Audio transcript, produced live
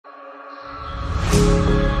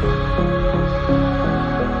Good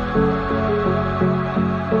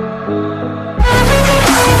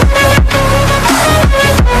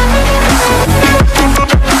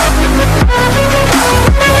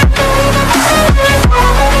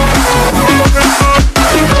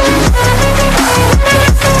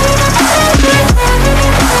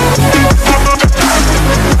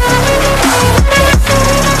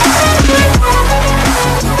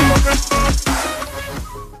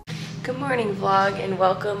morning vlog, and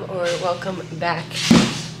welcome back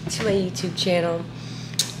to my YouTube channel.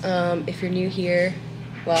 If you're new here,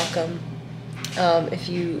 welcome. If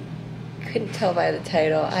you couldn't tell by the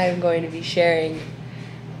title, I am going to be sharing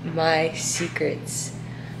my secrets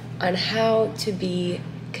on how to be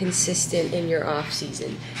consistent in your off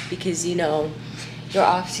season, because you know your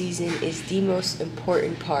off season is the most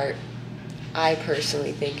important part. I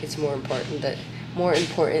personally think it's more important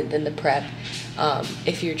than the prep,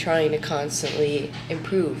 if you're trying to constantly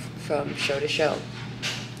improve from show to show.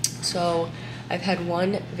 So I've had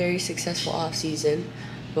one very successful off season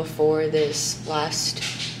before my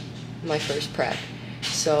first prep.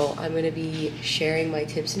 So I'm going to be sharing my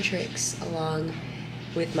tips and tricks along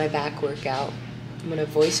with my back workout. I'm going to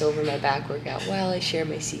voice over my back workout while I share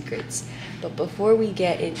my secrets. But before we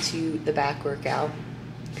get into the back workout,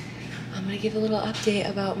 I'm going to give a little update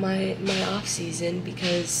about my off season,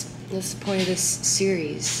 because that's the point of this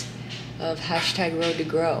series of #Road to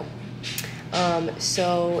Grow.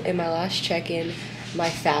 So in my last check-in, my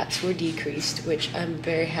fats were decreased, which I'm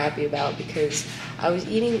very happy about, because I was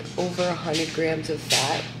eating over 100 grams of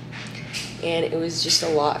fat, and it was just a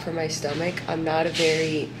lot for my stomach. I'm not a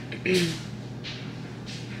very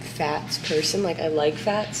fats person. Like, I like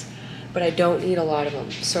fats, but I don't eat a lot of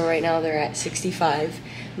them. So right now they're at 65.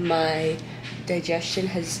 My digestion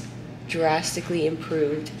has drastically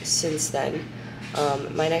improved since then.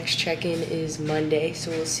 My next check-in is Monday,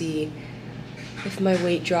 so we'll see if my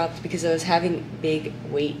weight dropped, because I was having big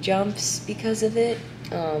weight jumps because of it.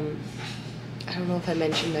 I don't know if I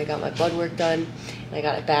mentioned I got my blood work done, and I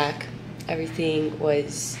got it back. Everything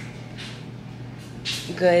was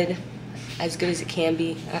good, as good as it can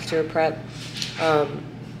be after a prep,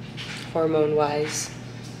 hormone-wise.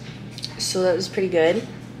 So that was pretty good.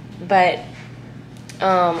 But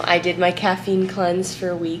I did my caffeine cleanse for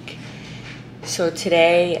a week. So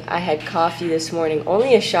today I had coffee this morning,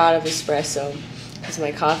 only a shot of espresso, because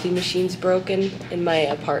my coffee machine's broken in my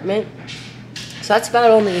apartment. So that's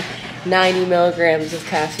about only 90 milligrams of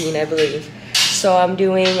caffeine, I believe. So I'm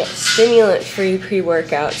doing stimulant-free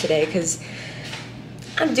pre-workout today, because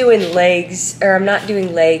I'm doing legs, or I'm not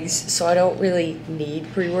doing legs, so I don't really need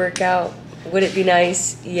pre-workout. Would it be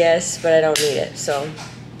nice? Yes, but I don't need it. So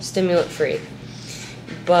stimulant-free.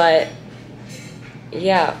 But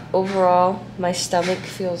yeah, overall my stomach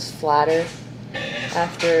feels flatter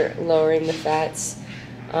after lowering the fats.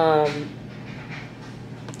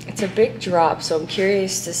 It's a big drop, so I'm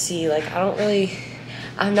curious to see, like,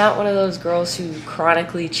 I'm not one of those girls who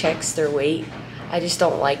chronically checks their weight. I just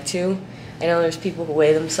don't like to. I know there's people who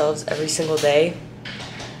weigh themselves every single day.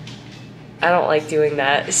 I don't like doing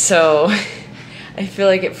that, so I feel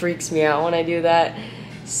like it freaks me out when I do that.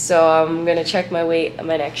 So I'm gonna check my weight at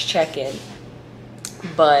my next check-in,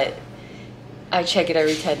 but I check it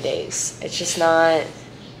every 10 days. It's just not,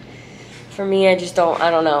 for me, I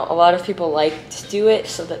don't know. A lot of people like to do it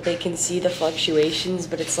so that they can see the fluctuations,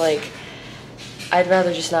 but it's like, I'd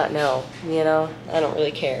rather just not know, you know? I don't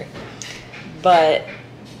really care. But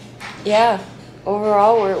yeah,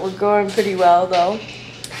 overall we're going pretty well though.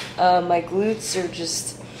 My glutes are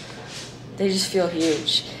they just feel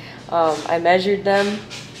huge. I measured them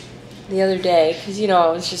the other day, because, you know,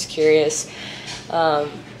 I was just curious.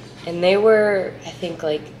 And they were, I think,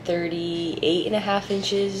 like 38.5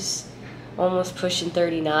 inches, almost pushing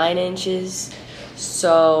 39 inches.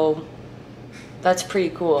 So that's pretty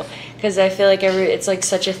cool, because I feel like it's like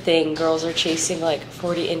such a thing. Girls are chasing like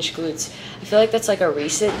 40-inch glutes. I feel like that's like a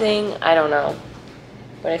recent thing. I don't know.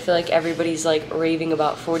 But I feel like everybody's like raving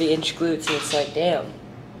about 40-inch glutes, and it's like, damn,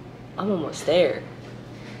 I'm almost there.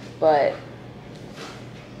 But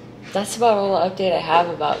that's about all the update I have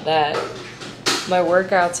about that. My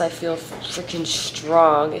workouts, I feel freaking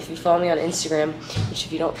strong. If you follow me on Instagram, which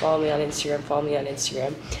if you don't follow me on Instagram, follow me on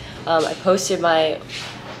Instagram. I posted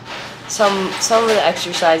some of the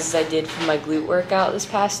exercises I did for my glute workout this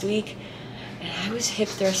past week, and I was hip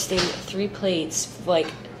thrusting 3 plates,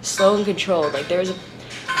 like slow and controlled. Like there was a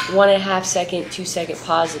 1.5 second, 2 second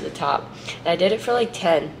pause at the top, and I did it for like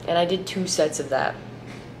 10, and I did 2 sets of that.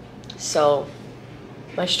 So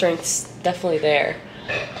my strength's definitely there.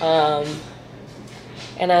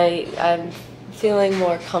 And I'm feeling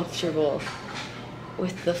more comfortable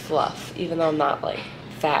with the fluff, even though I'm not like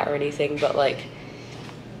fat or anything, but like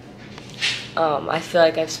I feel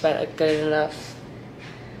like I've spent a good enough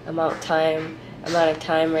amount of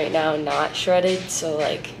time right now not shredded, so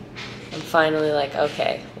like I'm finally like,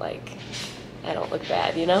 okay, like I don't look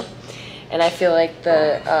bad, you know? And I feel like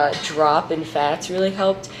the drop in fats really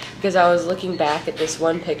helped, because I was looking back at this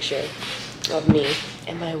one picture of me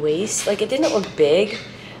and my waist. Like, it didn't look big,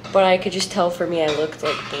 but I could just tell for me I looked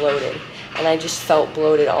like bloated. And I just felt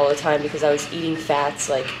bloated all the time because I was eating fats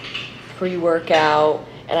like pre-workout,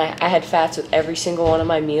 and I had fats with every single one of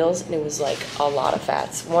my meals, and it was like a lot of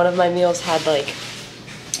fats. One of my meals had like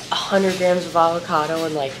 100 grams of avocado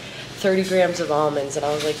and like 30 grams of almonds, and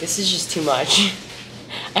I was like, this is just too much.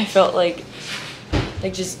 I felt like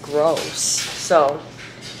just gross. So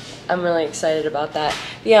I'm really excited about that.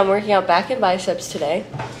 But yeah, I'm working out back and biceps today.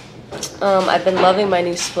 I've been loving my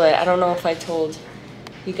new split. I don't know if I told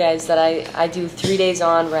you guys that I do 3 days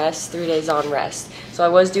on, rest, 3 days on, rest. So I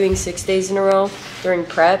was doing 6 days in a row during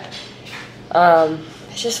prep.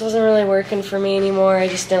 It just wasn't really working for me anymore. I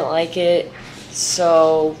just didn't like it.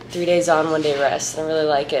 So 3 days on, 1 day rest. I really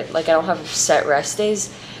like it. Like, I don't have set rest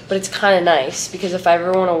days, but it's kind of nice, because if I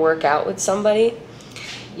ever want to work out with somebody,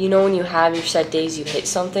 you know, when you have your set days, you hit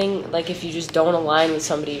something. Like, if you just don't align with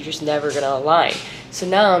somebody, you're just never going to align. So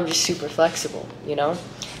now I'm just super flexible, you know?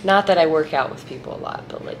 Not that I work out with people a lot,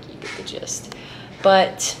 but like, you get the gist.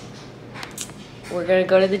 But we're going to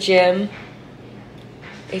go to the gym.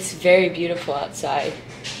 It's very beautiful outside.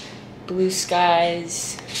 Blue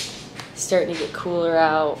skies, starting to get cooler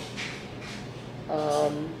out.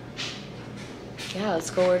 Yeah, let's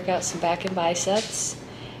go work out some back and biceps.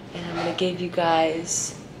 And I'm going to give you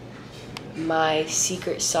guys my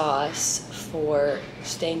secret sauce for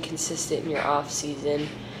staying consistent in your off season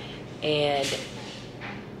and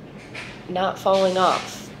not falling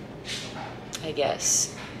off, I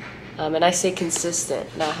guess. And I say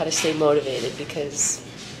consistent, not how to stay motivated, because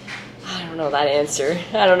I don't know that answer.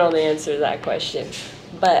 I don't know the answer to that question.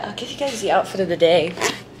 But I'll give you guys the outfit of the day.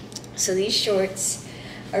 So these shorts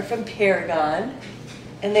are from Paragon,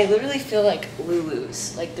 and they literally feel like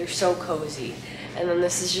Lulus. Like, they're so cozy. And then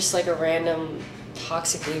this is just like a random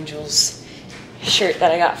Toxic Angels shirt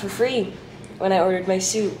that I got for free when I ordered my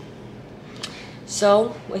suit.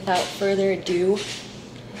 So, without further ado,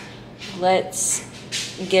 let's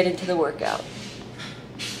get into the workout.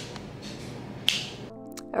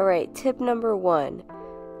 Alright, tip number 1.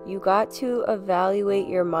 You got to evaluate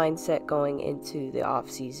your mindset going into the off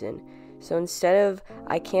season. So instead of,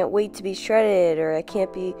 I can't wait to be shredded, or I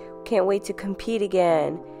can't wait to compete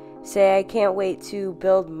again, say I can't wait to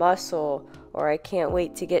build muscle, or I can't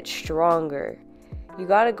wait to get stronger. You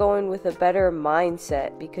gotta go in with a better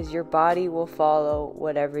mindset, because your body will follow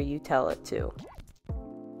whatever you tell it to.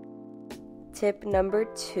 Tip number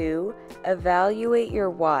 2, evaluate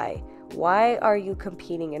your why. Why are you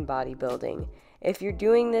competing in bodybuilding? If you're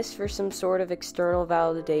doing this for some sort of external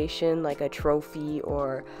validation, like a trophy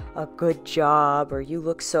or a good job, or you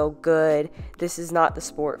look so good, this is not the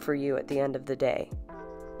sport for you at the end of the day.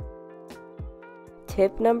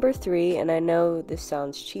 Tip number 3, and I know this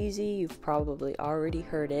sounds cheesy, you've probably already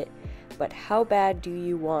heard it, but how bad do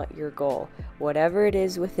you want your goal? Whatever it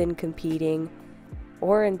is within competing,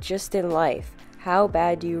 or just in life, how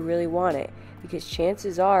bad do you really want it? Because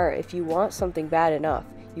chances are, if you want something bad enough,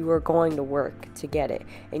 you are going to work to get it.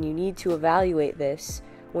 And you need to evaluate this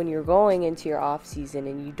when you're going into your off season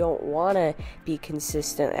and you don't want to be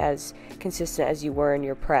consistent as you were in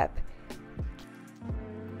your prep.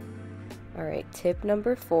 Alright, tip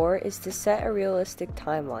number 4 is to set a realistic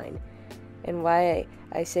timeline. And why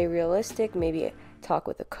I say realistic, maybe talk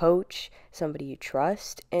with a coach, somebody you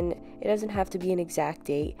trust, and it doesn't have to be an exact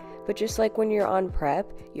date, but just like when you're on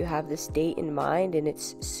prep, you have this date in mind, and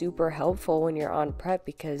it's super helpful when you're on prep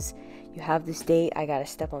because you have this date, I gotta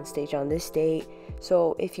step on stage on this date.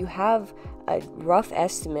 So if you have a rough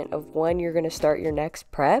estimate of when you're gonna start your next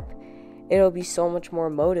prep, it'll be so much more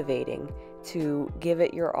motivating to give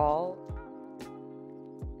it your all.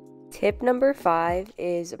 Tip number 5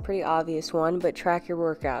 is a pretty obvious one, but track your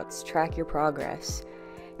workouts, track your progress.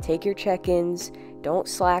 Take your check-ins, don't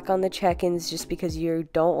slack on the check-ins just because you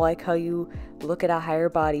don't like how you look at a higher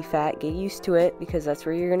body fat. Get used to it, because that's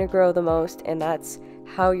where you're going to grow the most, and that's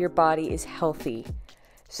how your body is healthy.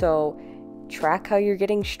 So track how you're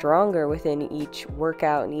getting stronger within each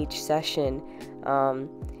workout and each session.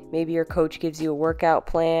 Maybe your coach gives you a workout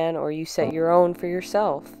plan, or you set your own for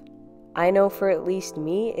yourself. I know for at least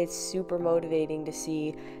me, it's super motivating to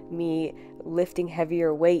see me lifting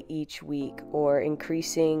heavier weight each week or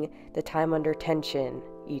increasing the time under tension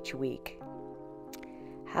each week.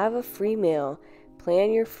 Have a free meal.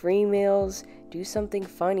 Plan your free meals. Do something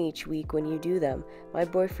fun each week when you do them. My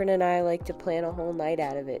boyfriend and I like to plan a whole night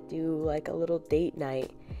out of it. Do like a little date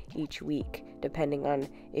night each week, depending on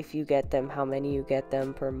if you get them, how many you get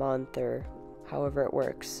them per month, or however it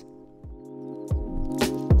works.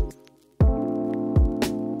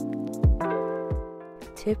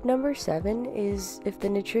 Tip number 7 is, if the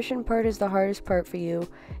nutrition part is the hardest part for you,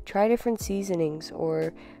 try different seasonings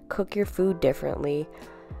or cook your food differently.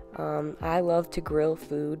 I love to grill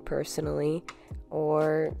food personally,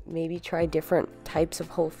 or maybe try different types of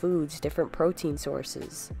whole foods, different protein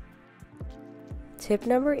sources. Tip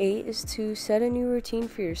number 8 is to set a new routine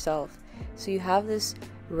for yourself. So you have this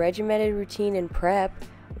regimented routine in prep.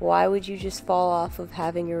 Why would you just fall off of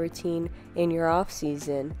having a routine in your off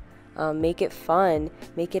season? Make it fun,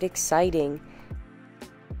 make it exciting.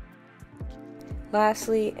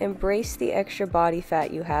 Lastly, embrace the extra body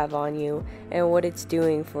fat you have on you and what it's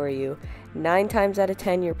doing for you. 9 times out of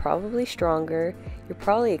 10, you're probably stronger. You're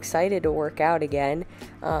probably excited to work out again.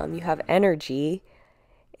 You have energy.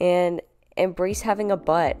 And embrace having a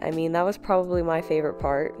butt. I mean, that was probably my favorite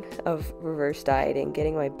part of reverse dieting,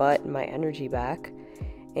 getting my butt and my energy back.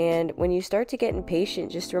 And when you start to get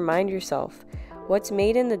impatient, just remind yourself, what's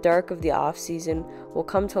made in the dark of the off season will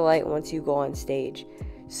come to light once you go on stage.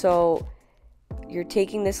 So you're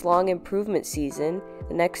taking this long improvement season.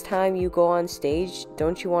 The next time you go on stage,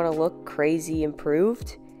 don't you want to look crazy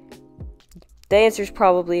improved? The answer is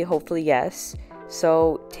probably, hopefully, yes.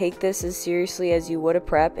 So take this as seriously as you would a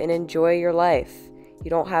prep and enjoy your life. You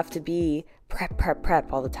don't have to be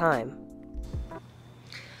prep all the time.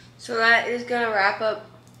 So that is going to wrap up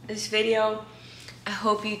this video. I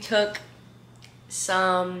hope you took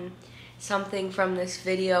something from this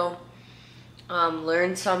video,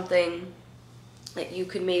 learned something that you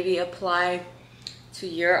could maybe apply to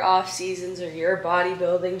your off seasons or your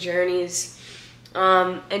bodybuilding journeys.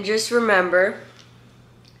 And just remember,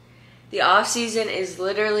 the off season is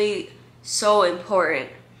literally so important.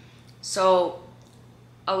 So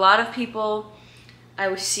a lot of people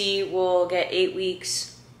I see will get 8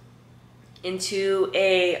 weeks into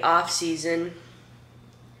a off season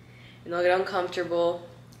and they'll get uncomfortable,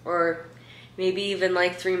 or maybe even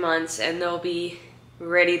like 3 months, and they'll be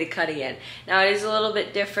ready to cut again. Now it is a little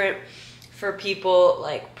bit different for people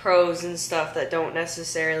like pros and stuff that don't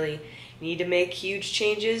necessarily need to make huge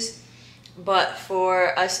changes, but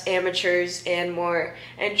for us amateurs and more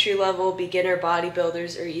entry-level beginner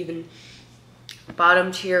bodybuilders, or even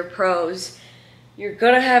bottom tier pros, you're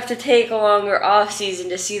gonna have to take a longer off season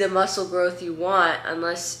to see the muscle growth you want,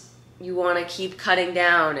 unless you want to keep cutting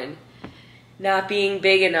down and not being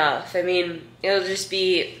big enough. I mean, it'll just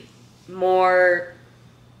be more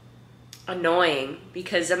annoying,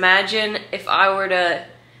 because imagine if I were to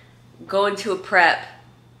go into a prep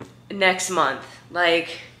next month.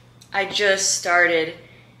 Like, I just started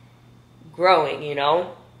growing, you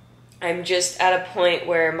know? I'm just at a point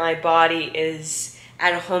where my body is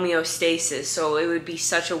at a homeostasis, so it would be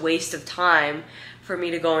such a waste of time for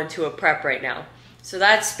me to go into a prep right now. So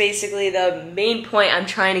that's basically the main point I'm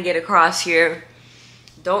trying to get across here.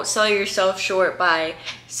 Don't sell yourself short by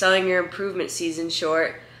selling your improvement season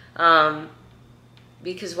short.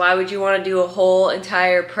 Because why would you want to do a whole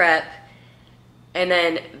entire prep and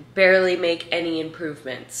then barely make any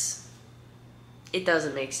improvements? It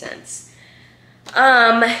doesn't make sense.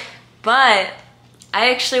 But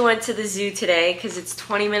I actually went to the zoo today because it's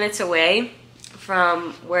 20 minutes away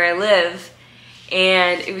from where I live,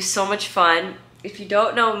 and it was so much fun. If you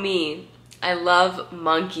don't know me, I love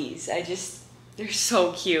monkeys. They're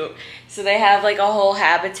so cute. So they have like a whole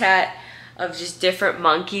habitat of just different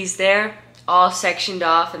monkeys there, all sectioned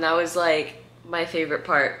off, and that was like my favorite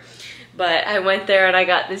part. But I went there and I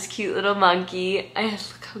got this cute little monkey.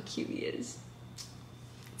 Look how cute he is.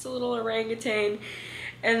 It's a little orangutan.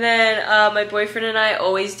 And then my boyfriend and I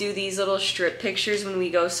always do these little strip pictures when we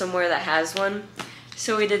go somewhere that has one.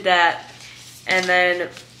 So we did that. And then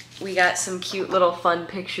we got some cute little fun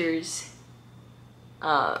pictures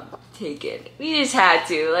taken. We just had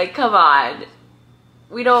to, like, come on.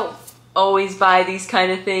 We don't always buy these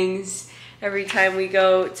kind of things every time we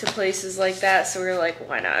go to places like that, so we were like,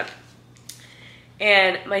 why not?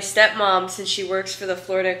 And my stepmom, since she works for the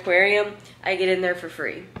Florida Aquarium, I get in there for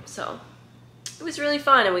free. So it was really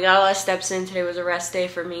fun, and we got a lot of steps in. Today was a rest day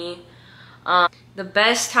for me. The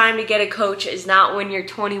best time to get a coach is not when you're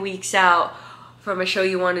 20 weeks out from a show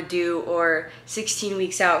you want to do, or 16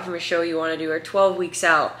 weeks out from a show you want to do, or 12 weeks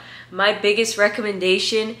out. My biggest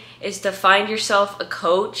recommendation is to find yourself a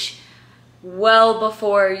coach well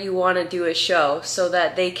before you want to do a show, so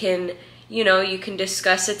that they can, you know, you can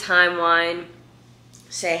discuss a timeline,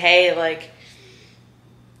 say, hey, like,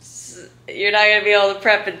 you're not gonna be able to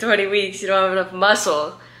prep in 20 weeks. You don't have enough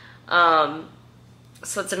muscle.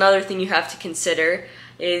 So that's another thing you have to consider,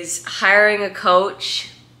 is hiring a coach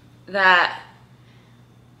that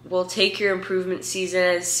will take your improvement season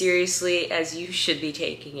as seriously as you should be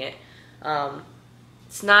taking it.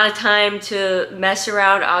 It's not a time to mess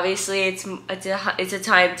around. Obviously, it's a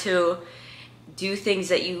time to do things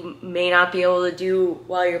that you may not be able to do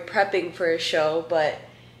while you're prepping for a show, but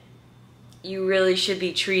you really should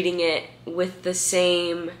be treating it with the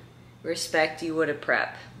same respect you would a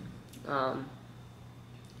prep.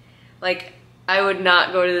 Like, I would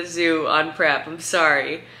not go to the zoo on prep. I'm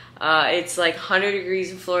sorry. It's like 100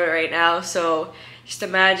 degrees in Florida right now, so just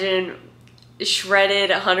imagine shredded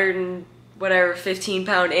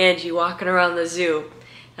 15-pound Angie walking around the zoo.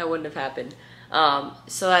 That wouldn't have happened.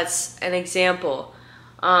 So that's an example.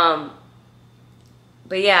 But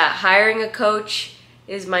yeah, hiring a coach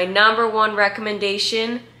is my #1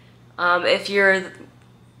 recommendation if you're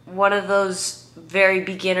one of those very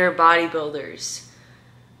beginner bodybuilders,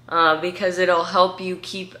 because it'll help you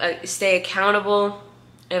stay accountable.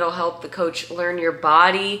 It'll help the coach learn your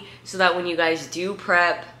body so that when you guys do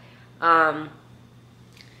prep, the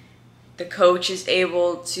coach is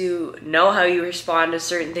able to know how you respond to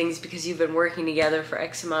certain things because you've been working together for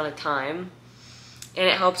X amount of time. And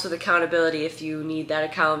it helps with accountability if you need that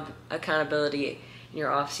accountability in your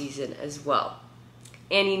off season as well.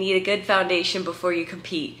 And you need a good foundation before you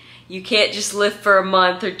compete. You can't just lift for a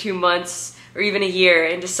month or 2 months or even a year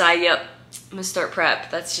and decide, yep, I'm gonna start prep.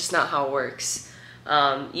 That's just not how it works.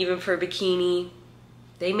 Even for bikini,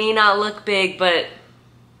 they may not look big, but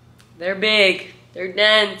they're big, they're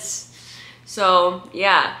dense. So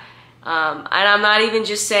yeah, and I'm not even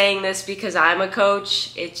just saying this because I'm a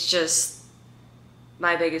coach, it's just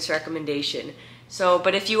my biggest recommendation. So,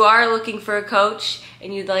 but if you are looking for a coach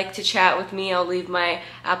and you'd like to chat with me, I'll leave my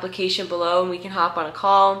application below and we can hop on a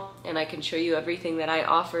call and I can show you everything that I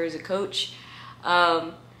offer as a coach.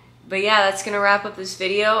 But yeah, that's gonna wrap up this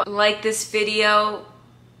video. Like this video,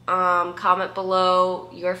 comment below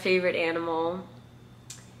your favorite animal,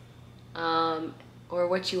 or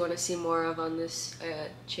what you want to see more of on this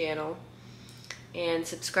channel, and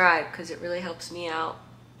subscribe because it really helps me out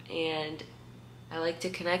and I like to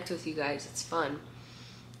connect with you guys. It's fun.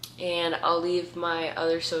 And I'll leave my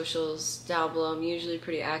other socials down below. I'm usually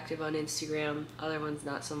pretty active on Instagram, other ones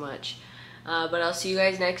not so much. But I'll see you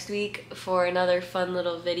guys next week for another fun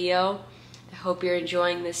little video. I hope you're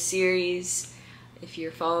enjoying this series. If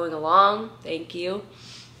you're following along, thank you.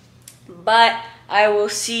 But I will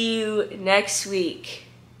see you next week.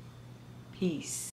 Peace.